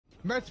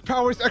Matt's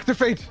powers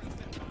activate.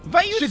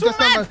 Why you Shit, so that's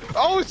not mad? my...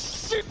 Oh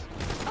shit!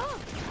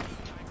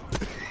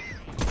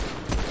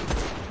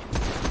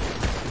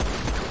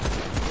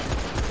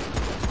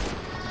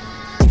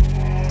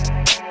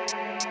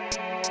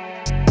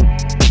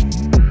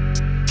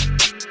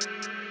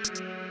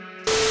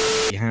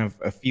 Have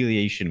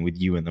affiliation with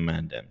you and the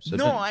Mandem. So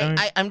No,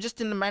 I'm just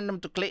in the Mandem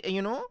to play.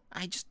 You know,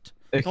 I just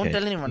don't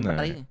tell anyone. No.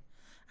 But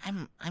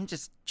I'm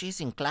just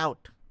chasing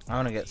clout. I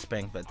wanna get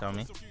spanked by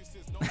Tommy.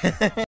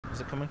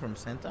 Is it coming from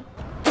Santa?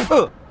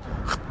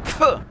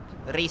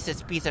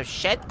 Racist piece of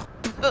shit.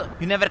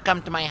 You never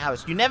come to my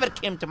house. You never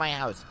came to my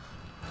house.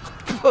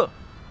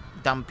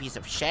 Dumb piece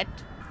of shit.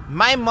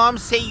 My mom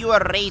say you are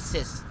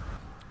racist.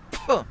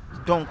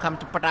 Don't come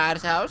to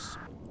Patar's house.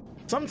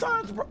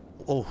 Sometimes, bro.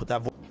 Oh,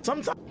 that voice.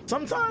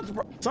 Sometimes,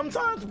 bro.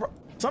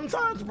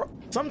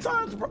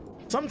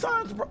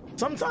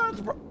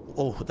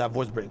 Oh, that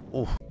voice break.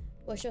 Oh.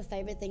 What's your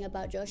favorite thing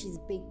about Josh? His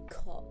big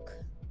cock.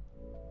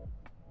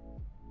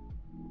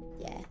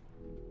 Yeah.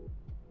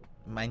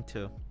 Mine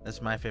too.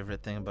 That's my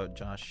favorite thing about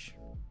Josh.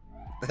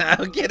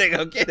 I'm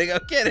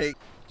kidding.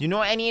 You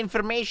know any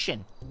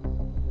information?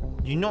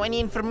 You know any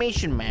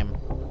information, ma'am?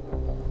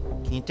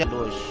 Can you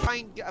tell us?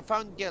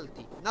 Found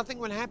guilty. Nothing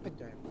will happen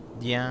to him.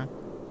 Yeah,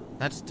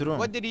 that's true.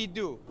 What did he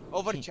do?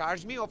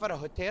 Overcharge me over a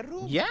hotel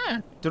room? Yeah,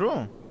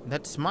 true.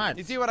 That's smart.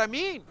 You see what I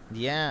mean?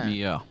 Yeah.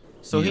 Yeah.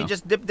 So he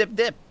just dip.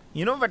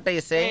 You know what I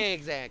say?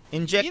 Exactly.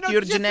 Inject You know,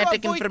 your just to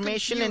genetic avoid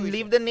information and confusion.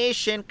 leave the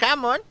nation.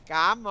 Come on.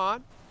 Come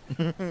on.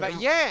 But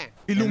yeah.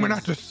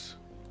 Illuminatus.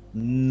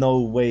 No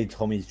way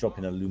Tommy's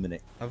dropping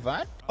Illuminate. A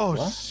what? Oh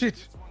What?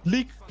 shit!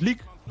 Leak.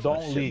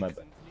 Don't Oh, leak. I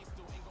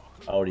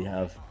already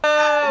have.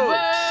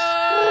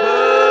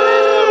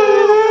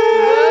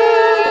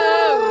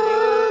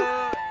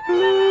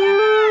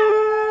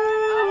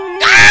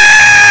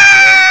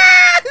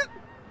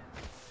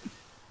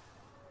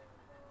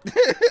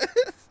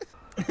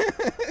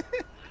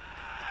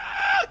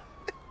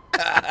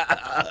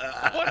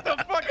 What the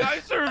fuck? I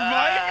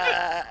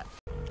survived?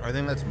 I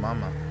think that's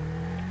Mama.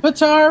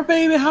 Patar,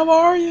 baby, how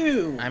are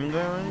you? I'm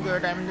doing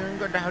good.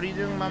 How are you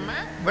doing, Mama?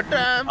 But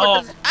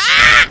Oh.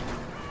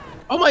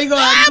 Oh my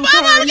god, Mama,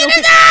 Patar, I'm are you gonna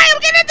okay? die!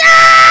 I'm gonna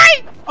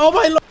die! Oh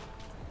my lord.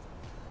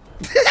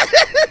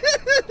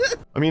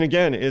 I mean,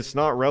 again, it's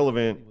not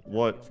relevant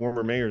what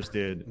former mayors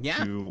did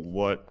Yeah. to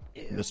what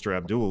Mr.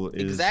 Abdul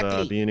is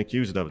Exactly. being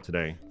accused of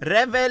today.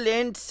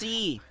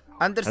 Relevancy.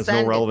 Has Understand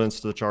no it. relevance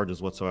to the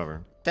charges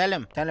whatsoever. Tell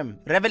him.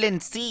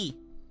 Relevancy.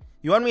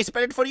 You want me to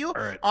spell it for you?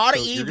 Alright, so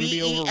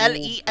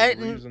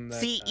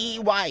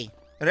R-E-V-E-L-E-N-C-E-Y.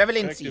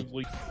 Relevancy.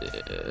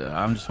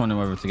 I'm just wondering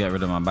whether to get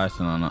rid of my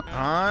bison or not.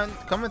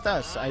 Come with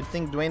us. I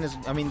think Dwayne is.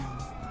 I mean,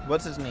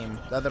 what's his name?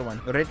 The other one.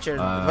 Richard.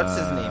 What's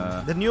his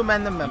name? The new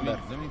Mandem member.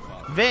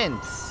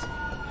 Vince.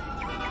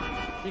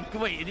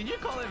 Wait, did you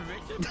call him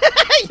Richard?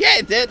 Yeah,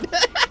 I did.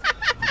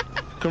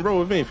 Come roll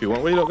with me if you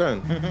want. Where you not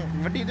going?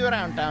 What do you do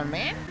around town,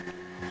 man?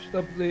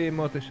 Stop the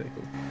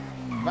motorcycle.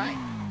 Why?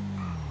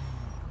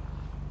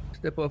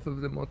 Step off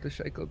of the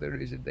motorcycle, there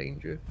is a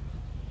danger.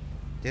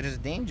 There is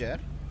danger?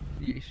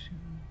 Yes.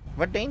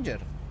 What danger?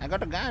 I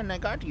got a gun, I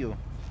got you.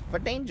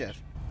 What danger?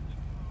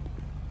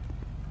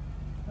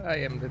 I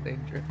am the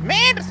danger.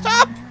 Man,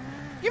 stop!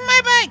 Give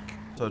my bike!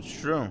 So it's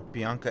true.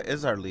 Bianca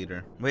is our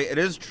leader. Wait, it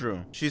is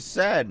true. She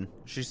said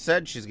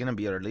she's gonna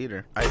be our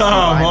leader. Come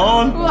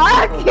on!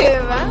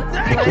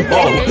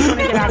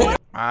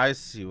 I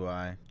see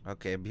why.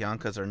 Okay,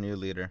 Bianca's our new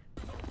leader.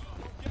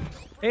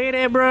 Hey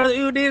there, bro.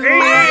 You this Bro,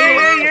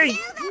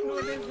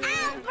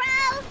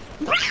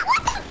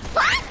 what the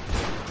fuck?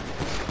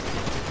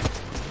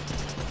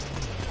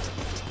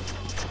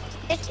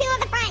 There's two on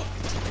the front.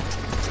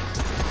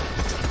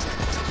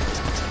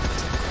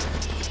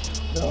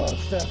 No,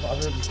 Steph, I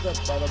heard the step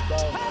by the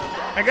down.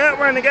 I got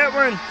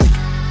one.